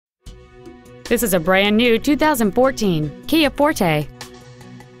This is a brand new 2014 Kia Forte.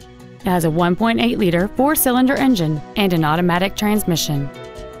 It has a 1.8-liter four-cylinder engine and an automatic transmission.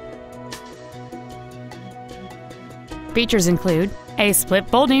 Features include a split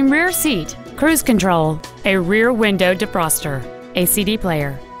folding rear seat, cruise control, a rear window defroster, a CD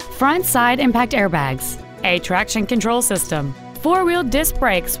player, front side impact airbags, a traction control system, four-wheel disc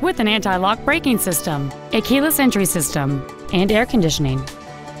brakes with an anti-lock braking system, a keyless entry system, and air conditioning.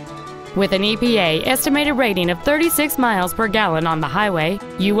 With an EPA estimated rating of 36 miles per gallon on the highway,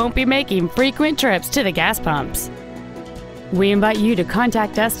 you won't be making frequent trips to the gas pumps. We invite you to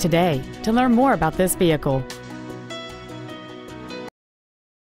contact us today to learn more about this vehicle.